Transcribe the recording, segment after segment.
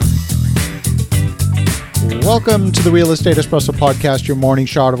Welcome to the Real Estate Espresso Podcast, your morning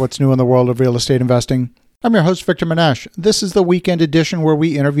shot of what's new in the world of real estate investing. I'm your host, Victor Menashe. This is the weekend edition where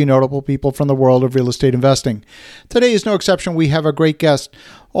we interview notable people from the world of real estate investing. Today is no exception. We have a great guest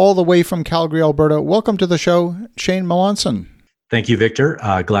all the way from Calgary, Alberta. Welcome to the show, Shane Melanson. Thank you, Victor.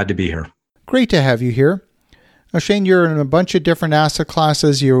 Glad to be here. Great to have you here. Now, Shane, you're in a bunch of different asset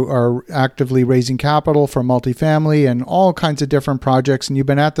classes. You are actively raising capital for multifamily and all kinds of different projects, and you've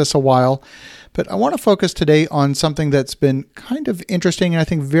been at this a while. But I want to focus today on something that's been kind of interesting and I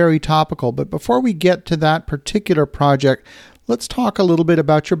think very topical. But before we get to that particular project, let's talk a little bit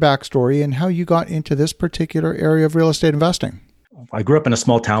about your backstory and how you got into this particular area of real estate investing. I grew up in a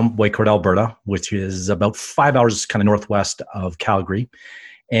small town, Whitecourt, Alberta, which is about 5 hours kind of northwest of Calgary.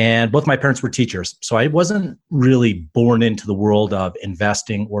 And both my parents were teachers. So I wasn't really born into the world of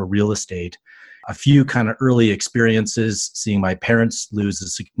investing or real estate. A few kind of early experiences, seeing my parents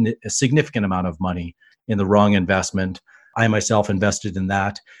lose a significant amount of money in the wrong investment. I myself invested in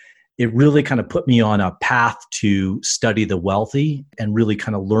that. It really kind of put me on a path to study the wealthy and really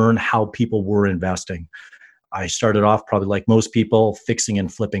kind of learn how people were investing. I started off probably like most people, fixing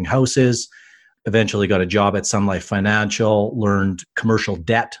and flipping houses. Eventually got a job at Sun Life Financial, learned commercial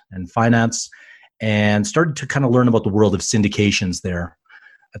debt and finance, and started to kind of learn about the world of syndications there.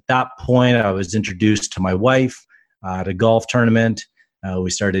 At that point, I was introduced to my wife at a golf tournament.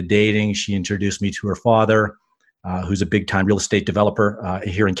 We started dating. She introduced me to her father, who's a big-time real estate developer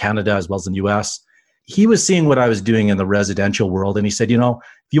here in Canada as well as in the US. He was seeing what I was doing in the residential world, and he said, if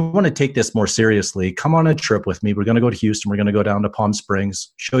you want to take this more seriously, come on a trip with me. We're going to go to Houston. We're going to go down to Palm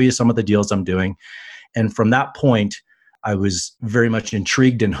Springs, show you some of the deals I'm doing. And from that point, I was very much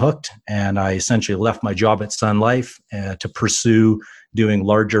intrigued and hooked, and I essentially left my job at Sun Life to pursue doing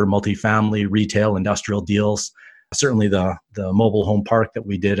larger multifamily, retail, industrial deals. Certainly the mobile home park that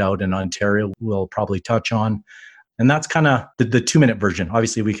we did out in Ontario we'll probably touch on. And that's kind of the 2-minute version.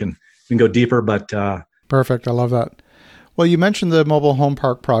 Obviously, we can go deeper, but... Perfect. I love that. Well, you mentioned the mobile home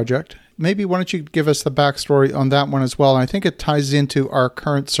park project. Maybe why don't you give us the backstory on that one as well? And I think it ties into our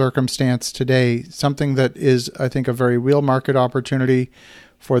current circumstance today, something that is, I think, a very real market opportunity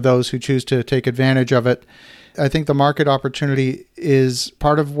for those who choose to take advantage of it. I think the market opportunity is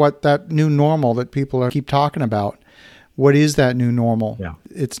part of what that new normal that people keep talking about. What is that new normal? Yeah.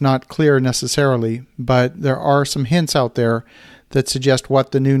 It's not clear necessarily, but there are some hints out there that suggest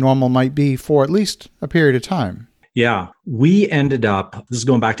what the new normal might be for at least a period of time. Yeah, we ended up, this is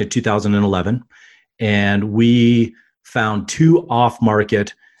going back to 2011, and we found 2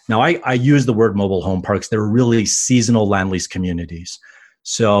 off-market. Now, I use the word mobile home parks. They're really seasonal land lease communities.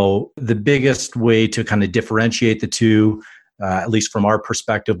 So the biggest way to kind of differentiate the two, at least from our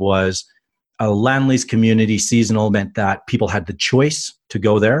perspective, was a land lease community. Seasonal meant that people had the choice to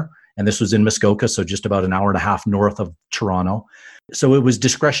go there. And this was in Muskoka, so just about an hour and a half north of Toronto. So it was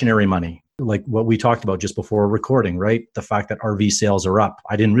discretionary money, like what we talked about just before recording, right? The fact that RV sales are up.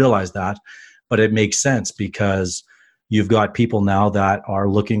 I didn't realize that, but it makes sense because you've got people now that are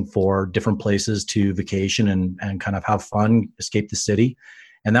looking for different places to vacation and kind of have fun, escape the city.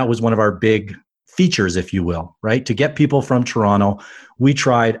 And that was one of our big features, if you will, right? To get people from Toronto, we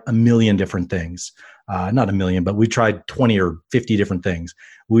tried a million different things. Not a million, but we tried 20 or 50 different things.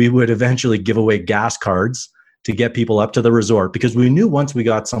 We would eventually give away gas cards to get people up to the resort because we knew once we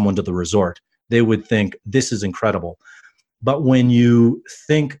got someone to the resort, they would think, this is incredible. But when you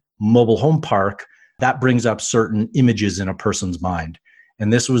think mobile home park, that brings up certain images in a person's mind.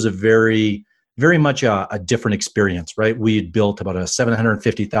 And this was a very, very much a different experience, right? We had built about a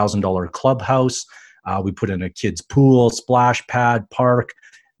 $750,000 clubhouse. We put in a kid's pool, splash pad, park.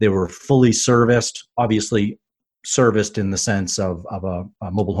 They were fully serviced, obviously serviced in the sense of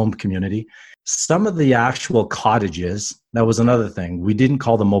a mobile home community. Some of the actual cottages, that was another thing. We didn't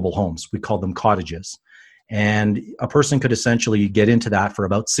call them mobile homes. We called them cottages. And a person could essentially get into that for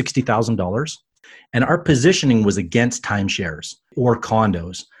about $60,000. And our positioning was against timeshares or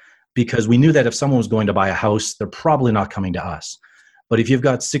condos because we knew that if someone was going to buy a house, they're probably not coming to us. But if you've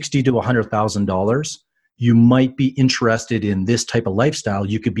got $60,000 to $100,000, you might be interested in this type of lifestyle.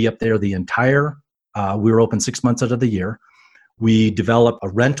 You could be up there the entire, we were open 6 months out of the year. We developed a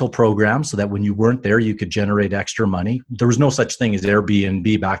rental program so that when you weren't there, you could generate extra money. There was no such thing as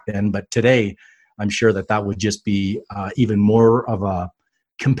Airbnb back then, but today, I'm sure that would just be even more of a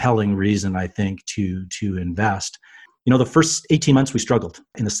compelling reason, I think, to invest. The first 18 months we struggled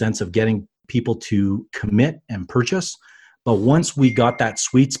in the sense of getting people to commit and purchase. But once we got that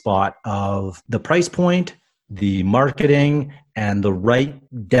sweet spot of the price point, the marketing, and the right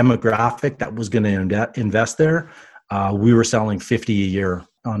demographic that was going to invest there, we were selling 50 a year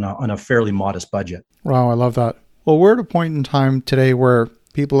on a fairly modest budget. Wow, I love that. Well, we're at a point in time today where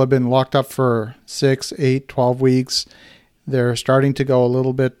people have been locked up for 6, 8, 12 weeks. They're starting to go a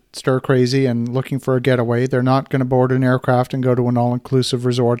little bit stir crazy and looking for a getaway. They're not going to board an aircraft and go to an all-inclusive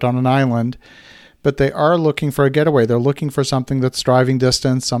resort on an island, but they are looking for a getaway. They're looking for something that's driving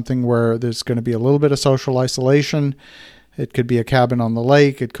distance, something where there's going to be a little bit of social isolation. It could be a cabin on the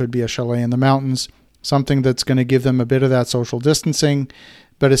lake. It could be a chalet in the mountains, something that's going to give them a bit of that social distancing,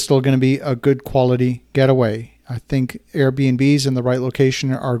 but it's still going to be a good quality getaway. I think Airbnbs in the right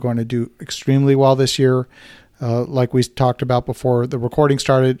location are going to do extremely well this year. Like we talked about before the recording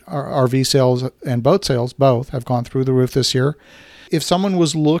started, our RV sales and boat sales both have gone through the roof this year. If someone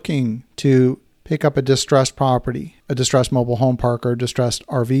was looking to pick up a distressed property, a distressed mobile home park or a distressed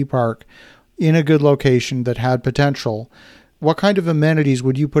RV park in a good location that had potential, what kind of amenities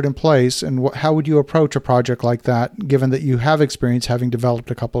would you put in place, and how would you approach a project like that, given that you have experience having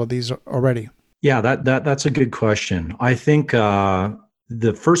developed a couple of these already? Yeah, that's a good question. I think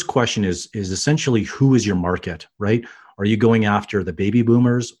the first question is essentially, who is your market, right? Are you going after the baby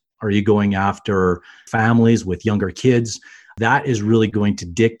boomers? Are you going after families with younger kids? That is really going to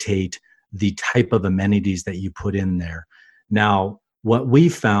dictate the type of amenities that you put in there. Now, what we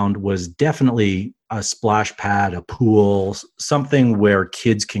found was definitely a splash pad, a pool, something where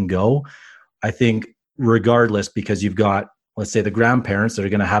kids can go. I think regardless, because you've got, let's say, the grandparents that are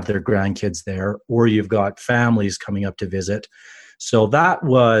going to have their grandkids there, or you've got families coming up to visit. So that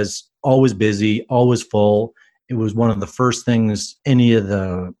was always busy, always full. It was one of the first things any of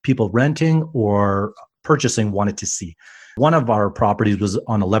the people renting or purchasing wanted to see. One of our properties was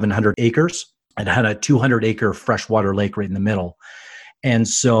on 1,100 acres. It had a 200-acre freshwater lake right in the middle. And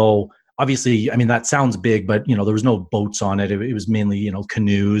so obviously, I mean, that sounds big, but there was no boats on it. It was mainly,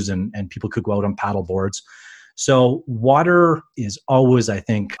 canoes, and people could go out on paddle boards. So water is always, I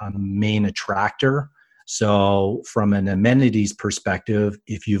think, a main attractor. So from an amenities perspective,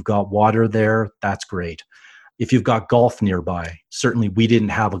 if you've got water there, that's great. If you've got golf nearby, certainly we didn't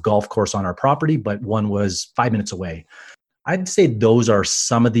have a golf course on our property, but one was 5 minutes away. I'd say those are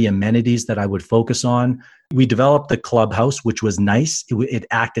some of the amenities that I would focus on. We developed the clubhouse, which was nice. It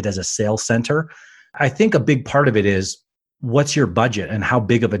acted as a sales center. I think a big part of it is, what's your budget and how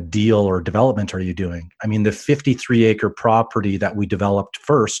big of a deal or development are you doing? I mean, the 53-acre property that we developed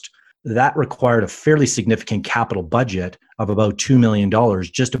first, that required a fairly significant capital budget of about $2 million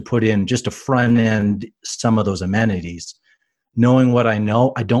just to put in, just to front end some of those amenities. Knowing what I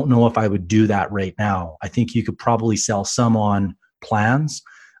know, I don't know if I would do that right now. I think you could probably sell some on plans.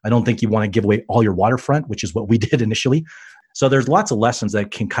 I don't think you want to give away all your waterfront, which is what we did initially. So there's lots of lessons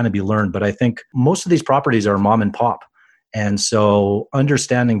that can kind of be learned, but I think most of these properties are mom and pop. And so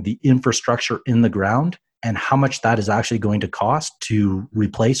understanding the infrastructure in the ground and how much that is actually going to cost to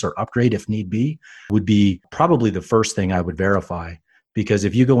replace or upgrade if need be would be probably the first thing I would verify. Because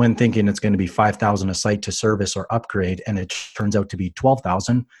if you go in thinking it's going to be $5,000 a site to service or upgrade, and it turns out to be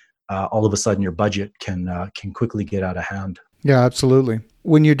 $12,000, all of a sudden your budget can quickly get out of hand. Yeah, absolutely.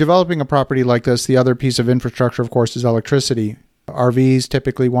 When you're developing a property like this, the other piece of infrastructure, of course, is electricity. RVs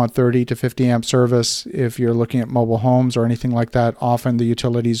typically want 30 to 50 amp service. If you're looking at mobile homes or anything like that, often the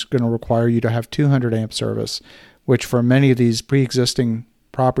utility is going to require you to have 200 amp service, which for many of these pre-existing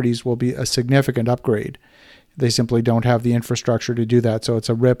properties will be a significant upgrade. They simply don't have the infrastructure to do that. So it's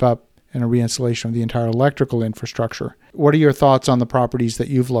a rip up and a reinstallation of the entire electrical infrastructure. What are your thoughts on the properties that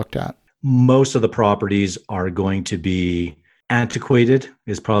you've looked at? Most of the properties are going to be antiquated,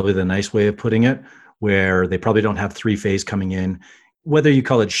 is probably the nice way of putting it, where they probably don't have three-phase coming in. Whether you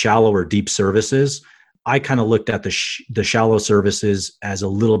call it shallow or deep services, I kind of looked at the shallow services as a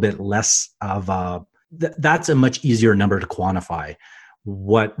little bit less of that's a much easier number to quantify.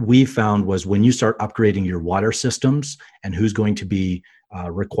 What we found was when you start upgrading your water systems and who's going to be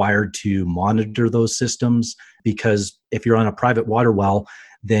required to monitor those systems, because if you're on a private water well,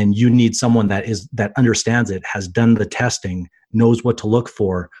 then you need someone that understands it, has done the testing, knows what to look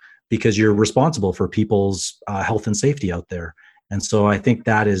for, because you're responsible for people's health and safety out there. And so I think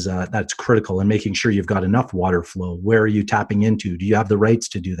that's critical, and making sure you've got enough water flow. Where are you tapping into? Do you have the rights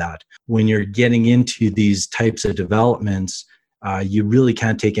to do that? When you're getting into these types of developments, you really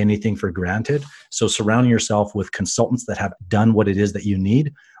can't take anything for granted. So surrounding yourself with consultants that have done what it is that you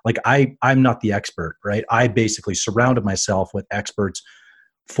need. Like I'm not the expert, right? I basically surrounded myself with experts,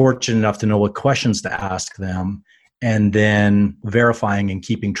 fortunate enough to know what questions to ask them, and then verifying and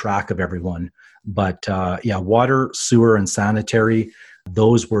keeping track of everyone. But water, sewer, and sanitary,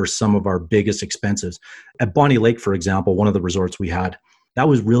 those were some of our biggest expenses. At Bonnie Lake, for example, one of the resorts we had, that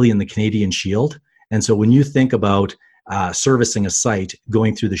was really in the Canadian Shield. And so when you think about servicing a site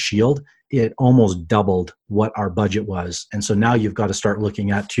going through the shield, it almost doubled what our budget was. And so now you've got to start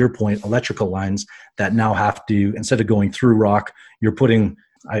looking at, to your point, electrical lines that now have to, instead of going through rock, you're putting,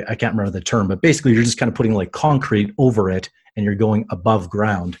 I can't remember the term, but basically you're just kind of putting like concrete over it and you're going above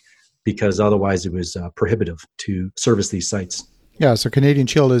ground because otherwise it was prohibitive to service these sites. Yeah, so Canadian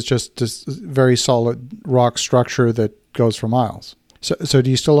Shield is just this very solid rock structure that goes for miles. So do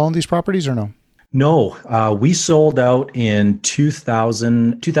you still own these properties or no? No, we sold out in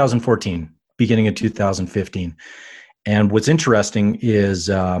 2014, beginning of 2015. And what's interesting is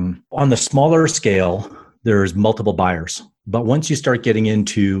on the smaller scale, there's multiple buyers. But once you start getting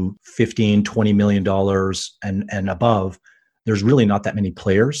into $15, $20 million and above, there's really not that many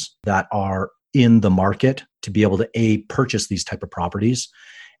players that are in the market to be able to purchase these type of properties.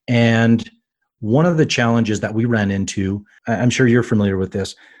 And one of the challenges that we ran into, I'm sure you're familiar with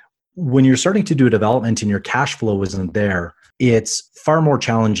this, when you're starting to do a development and your cash flow isn't there, it's far more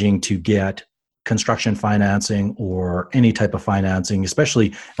challenging to get construction financing or any type of financing,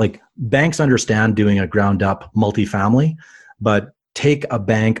 especially like banks understand doing a ground up multifamily, but take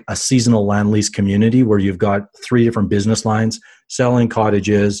a seasonal land lease community where you've got 3 different business lines, selling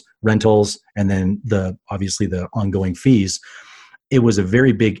cottages, rentals, and then obviously the ongoing fees. It was a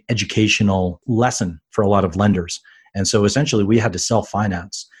very big educational lesson for a lot of lenders. And so essentially we had to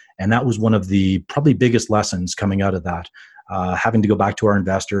self-finance. And that was one of the probably biggest lessons coming out of that, having to go back to our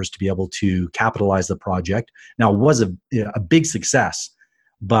investors to be able to capitalize the project. Now, it was a big success,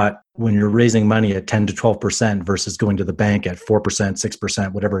 but when you're raising money at 10 to 12% versus going to the bank at 4%,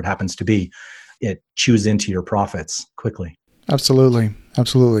 6%, whatever it happens to be, it chews into your profits quickly. Absolutely.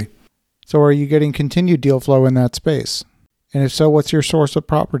 Absolutely. So are you getting continued deal flow in that space? And if so, what's your source of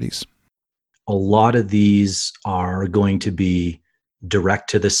properties? A lot of these are going to be direct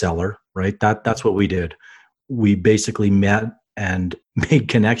to the seller, right? That's what we did. We basically met and made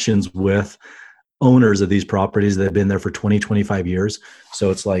connections with owners of these properties that have been there for 20, 25 years. So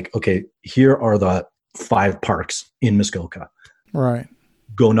it's like, okay, here are the 5 parks in Muskoka. Right.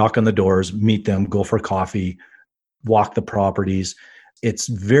 Go knock on the doors, meet them, go for coffee, walk the properties. It's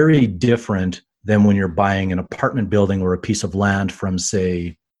very different than when you're buying an apartment building or a piece of land from,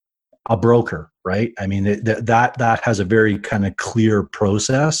 say, a broker, right? I mean, that has a very kind of clear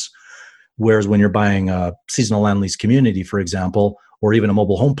process. Whereas when you're buying a seasonal land lease community, for example, or even a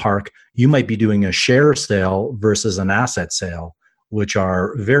mobile home park, you might be doing a share sale versus an asset sale, which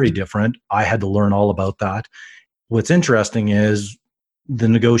are very different. I had to learn all about that. What's interesting is the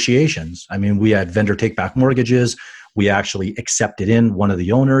negotiations. I mean, we had vendor take back mortgages. We actually accepted in one of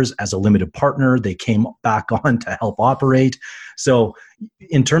the owners as a limited partner. They came back on to help operate. So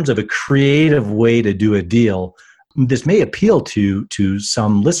in terms of a creative way to do a deal, this may appeal to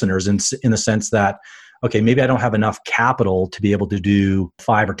some listeners in the sense that, okay, maybe I don't have enough capital to be able to do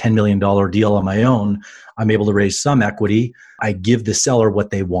 $5 or $10 million deal on my own. I'm able to raise some equity. I give the seller what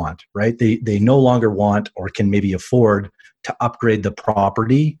they want, right? They no longer want or can maybe afford to upgrade the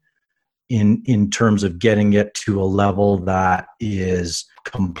property in terms of getting it to a level that is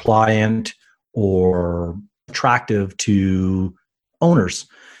compliant or attractive to owners.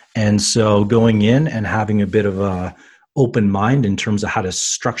 And so going in and having a bit of a open mind in terms of how to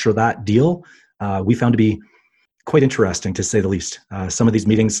structure that deal, we found to be quite interesting, to say the least. Some of these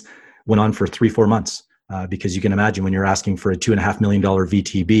meetings went on for 3-4 months because you can imagine when you're asking for a $2.5 million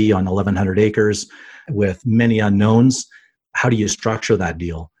VTB on 1,100 acres with many unknowns, how do you structure that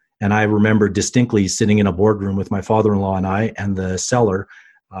deal? And I remember distinctly sitting in a boardroom with my father-in-law and I and the seller,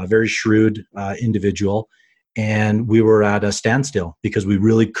 a very shrewd individual, and we were at a standstill because we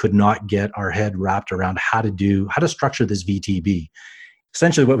really could not get our head wrapped around how to structure this VTB.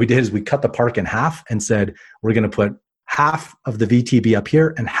 Essentially what we did is we cut the park in half and said, we're going to put half of the VTB up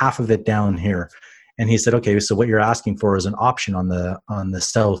here and half of it down here. And he said, okay, so what you're asking for is an option on the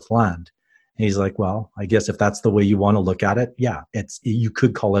south land. And he's like, well, I guess if that's the way you want to look at it, yeah, you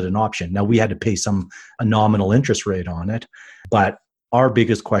could call it an option. Now we had to pay a nominal interest rate on it, but our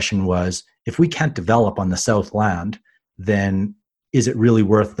biggest question was, if we can't develop on the south land, then is it really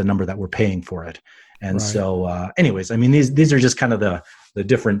worth the number that we're paying for it? And right. So anyways, I mean, these are just kind of the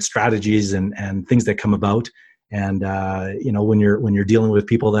different strategies and things that come about. And when you're dealing with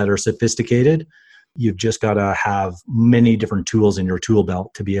people that are sophisticated, you've just got to have many different tools in your tool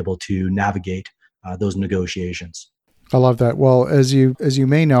belt to be able to navigate those negotiations. I love that. Well, as you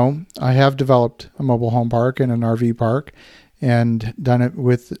may know, I have developed a mobile home park and an RV park and done it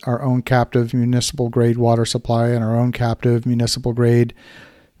with our own captive municipal grade water supply and our own captive municipal grade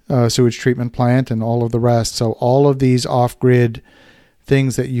sewage treatment plant and all of the rest. So all of these off-grid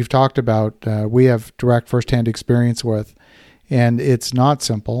things that you've talked about, we have direct firsthand experience with. And it's not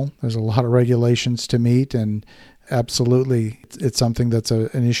simple. There's a lot of regulations to meet, and absolutely, it's something that's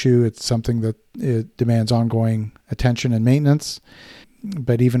an issue. It's something that it demands ongoing attention and maintenance.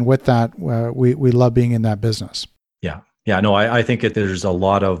 But even with that, we love being in that business. Yeah. No, I think there's a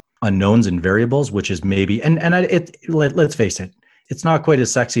lot of unknowns and variables, which is maybe, let's face it, it's not quite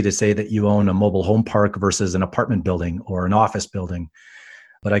as sexy to say that you own a mobile home park versus an apartment building or an office building.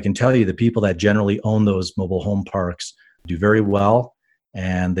 But I can tell you the people that generally own those mobile home parks do very well,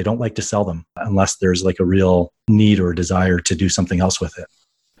 and they don't like to sell them unless there's like a real need or desire to do something else with it.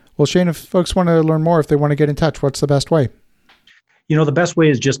 Well, Shane, if folks want to learn more, if they want to get in touch, what's the best way? The best way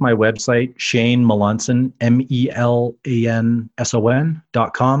is just my website, Shane Melanson,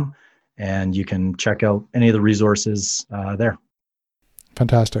 MELANSON.com, and you can check out any of the resources there.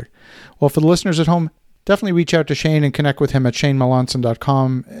 Fantastic. Well, for the listeners at home, definitely reach out to Shane and connect with him at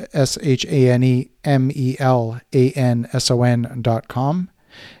shanemelanson.com, ShaneMelanson.com.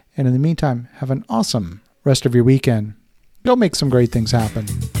 And in the meantime, have an awesome rest of your weekend. Go make some great things happen.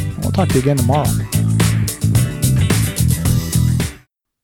 And we'll talk to you again tomorrow.